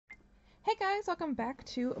Hey guys, welcome back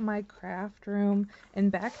to my craft room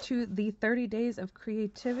and back to the 30 days of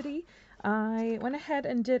creativity. I went ahead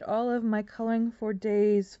and did all of my coloring for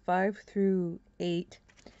days 5 through 8.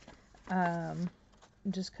 Um,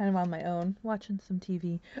 just kind of on my own, watching some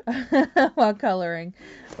TV while coloring.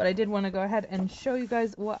 But I did want to go ahead and show you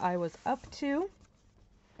guys what I was up to.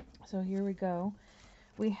 So here we go.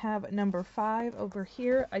 We have number 5 over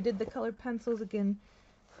here. I did the colored pencils again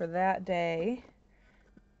for that day,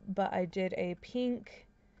 but I did a pink,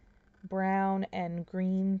 brown, and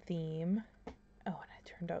green theme. Oh, and it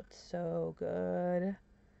turned out so good.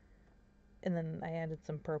 And then I added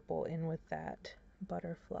some purple in with that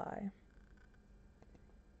butterfly.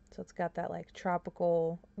 So it's got that like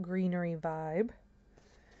tropical greenery vibe.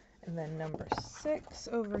 And then number 6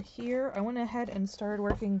 over here, I went ahead and started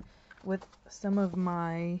working with some of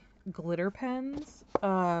my glitter pens.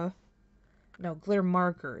 No, glitter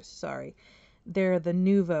markers, sorry. They're the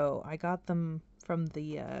Nuvo. I got them from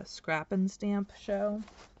the Scrap and Stamp show.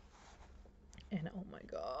 And oh my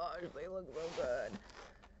gosh, they look so good.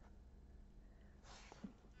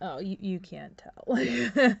 Oh, you can't tell.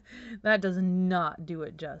 That does not do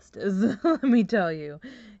it justice, let me tell you.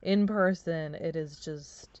 In person, it is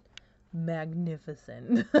just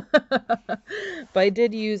magnificent. But I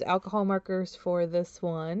did use alcohol markers for this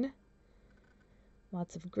one.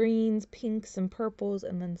 Lots of greens, pinks, and purples,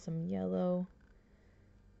 and then some yellow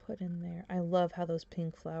put in there. I love how those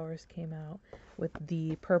pink flowers came out with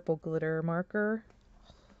the purple glitter marker.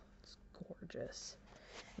 Oh, it's gorgeous.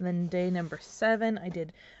 And then day number 7, I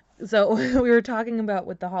did. So we were talking about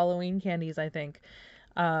with the Halloween candies, I think,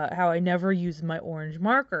 how I never used my orange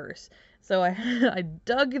markers. So I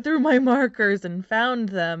dug through my markers and found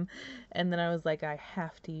them, and then I was like, I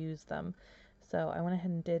have to use them. So I went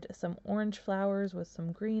ahead and did some orange flowers with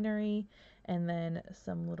some greenery, and then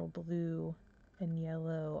some little blue and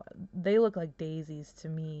yellow. They look like daisies to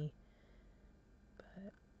me,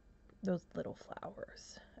 but those little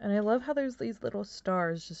flowers. And I love how there's these little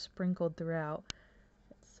stars just sprinkled throughout.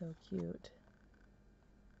 It's so cute.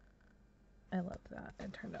 I love that.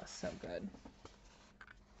 It turned out so good.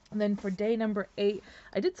 And then for day number 8,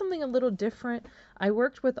 I did something a little different. I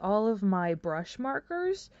worked with all of my brush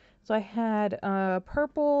markers. So I had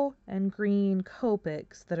purple and green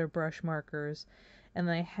Copics that are brush markers. And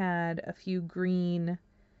then I had a few green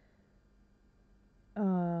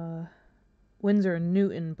Winsor &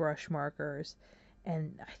 Newton brush markers.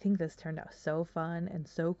 And I think this turned out so fun and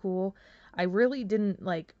so cool. I really didn't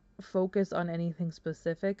like focus on anything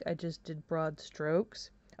specific. I just did broad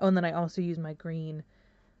strokes. Oh, and then I also used my green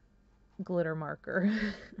glitter marker.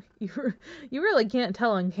 you really can't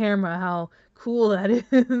tell on camera how cool that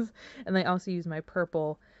is. And I also used my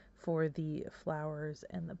purple for the flowers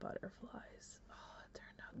and the butterflies. Oh, it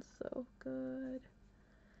turned out so good.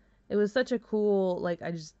 It was such a cool, like,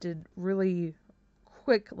 I just did really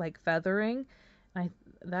quick, like, feathering.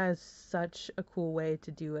 That is such a cool way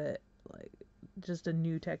to do it. Like, just a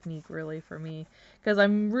new technique, really, for me. Because I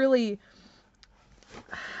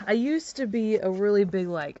used to be a really big,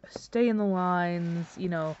 like, stay in the lines,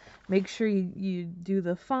 make sure you do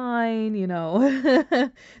the fine,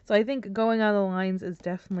 So I think going on the lines is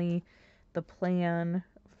definitely the plan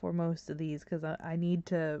for most of these, because I need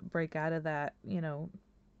to break out of that,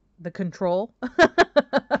 the control.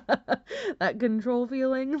 That control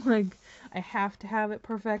feeling. Like, I have to have it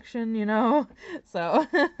perfection, So,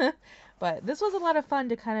 but this was a lot of fun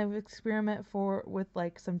to kind of experiment with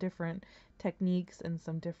like some different techniques and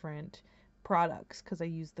some different products because I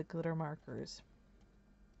used the glitter markers.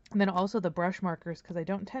 And then also the brush markers because I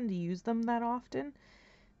don't tend to use them that often.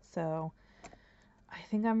 So I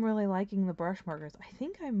think I'm really liking the brush markers. I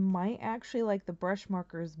think I might actually like the brush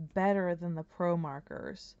markers better than the pro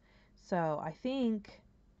markers. So I think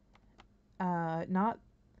not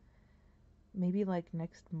maybe like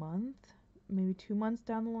next month, maybe 2 months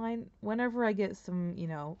down the line, whenever I get some,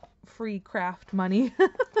 free craft money,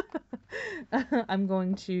 I'm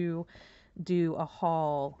going to do a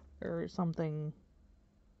haul or something.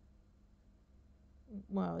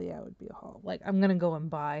 Well, yeah, it would be a haul. Like, I'm gonna go and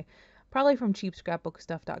buy, probably from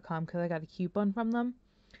cheapscrapbookstuff.com because I got a coupon from them.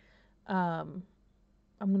 Um,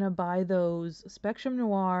 I'm gonna buy those Spectrum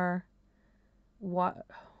Noir. What?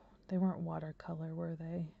 They weren't watercolor, were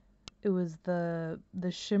they? It was the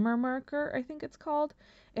shimmer marker, I think it's called.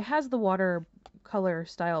 It has the watercolor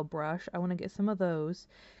style brush. I want to get some of those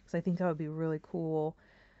because I think that would be really cool.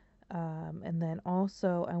 And then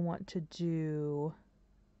also I want to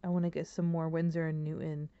get some more Winsor &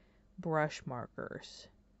 Newton brush markers.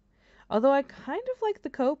 Although I kind of like the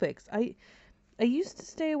Copics. I used to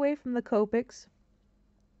stay away from the Copics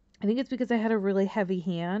I think it's because I had a really heavy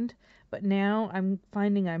hand, but now I'm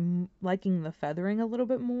finding I'm liking the feathering a little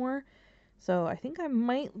bit more. So I think I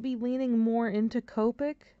might be leaning more into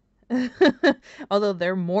Copic. Although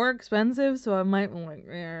they're more expensive, so I might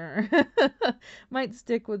might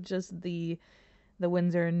stick with just the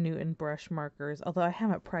Winsor and Newton brush markers. Although I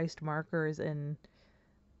haven't priced markers in,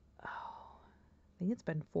 oh, I think it's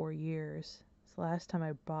been 4 years. It's the last time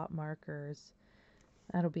I bought markers.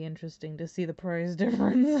 That'll be interesting to see the price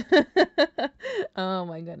difference. Oh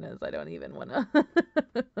my goodness, I don't even wanna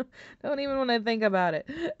don't even wanna think about it.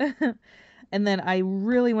 And then I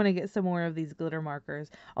really want to get some more of these glitter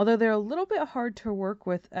markers. Although they're a little bit hard to work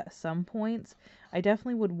with at some points, I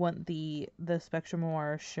definitely would want the Spectrum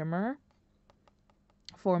Noir Shimmer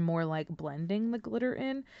for more like blending the glitter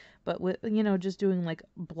in. But with, just doing like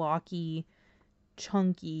blocky,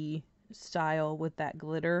 chunky style with that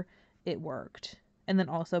glitter, it worked. And then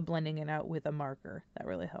also blending it out with a marker, that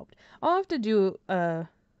really helped. I'll have to do a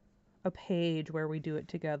page where we do it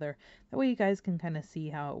together. That way you guys can kind of see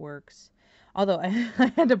how it works. Although I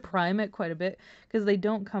had to prime it quite a bit because they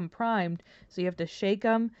don't come primed, so you have to shake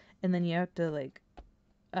them and then you have to like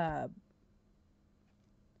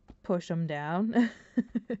push them down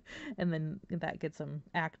and then that gets them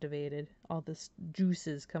activated. All the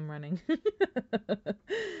juices come running.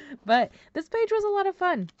 But this page was a lot of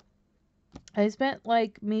fun. I spent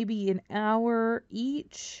like maybe an hour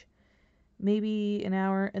each, maybe an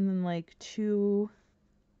hour, and then like two.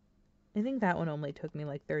 I think that one only took me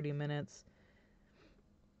like 30 minutes.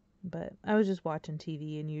 But I was just watching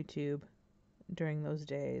TV and YouTube during those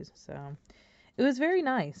days, so it was very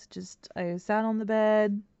nice. Just I sat on the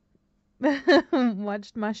bed,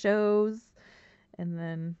 watched my shows, and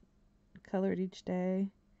then colored each day.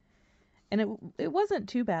 And it wasn't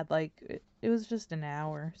too bad. Like it was just an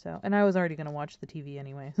hour, so, and I was already gonna watch the TV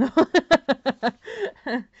anyway. So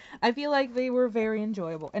I feel like they were very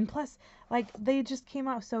enjoyable, and plus, like they just came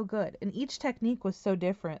out so good, and each technique was so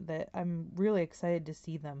different that I'm really excited to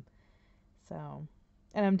see them. So,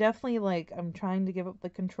 and I'm definitely like I'm trying to give up the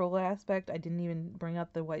control aspect. I didn't even bring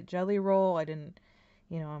up the white jelly roll. I didn't,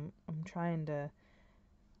 I'm trying to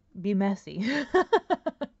be messy. All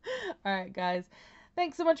right, guys.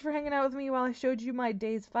 Thanks so much for hanging out with me while I showed you my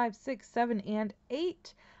days 5, 6, 7, and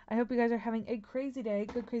 8. I hope you guys are having a crazy day.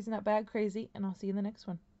 Good crazy, not bad crazy. And I'll see you in the next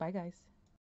one. Bye, guys.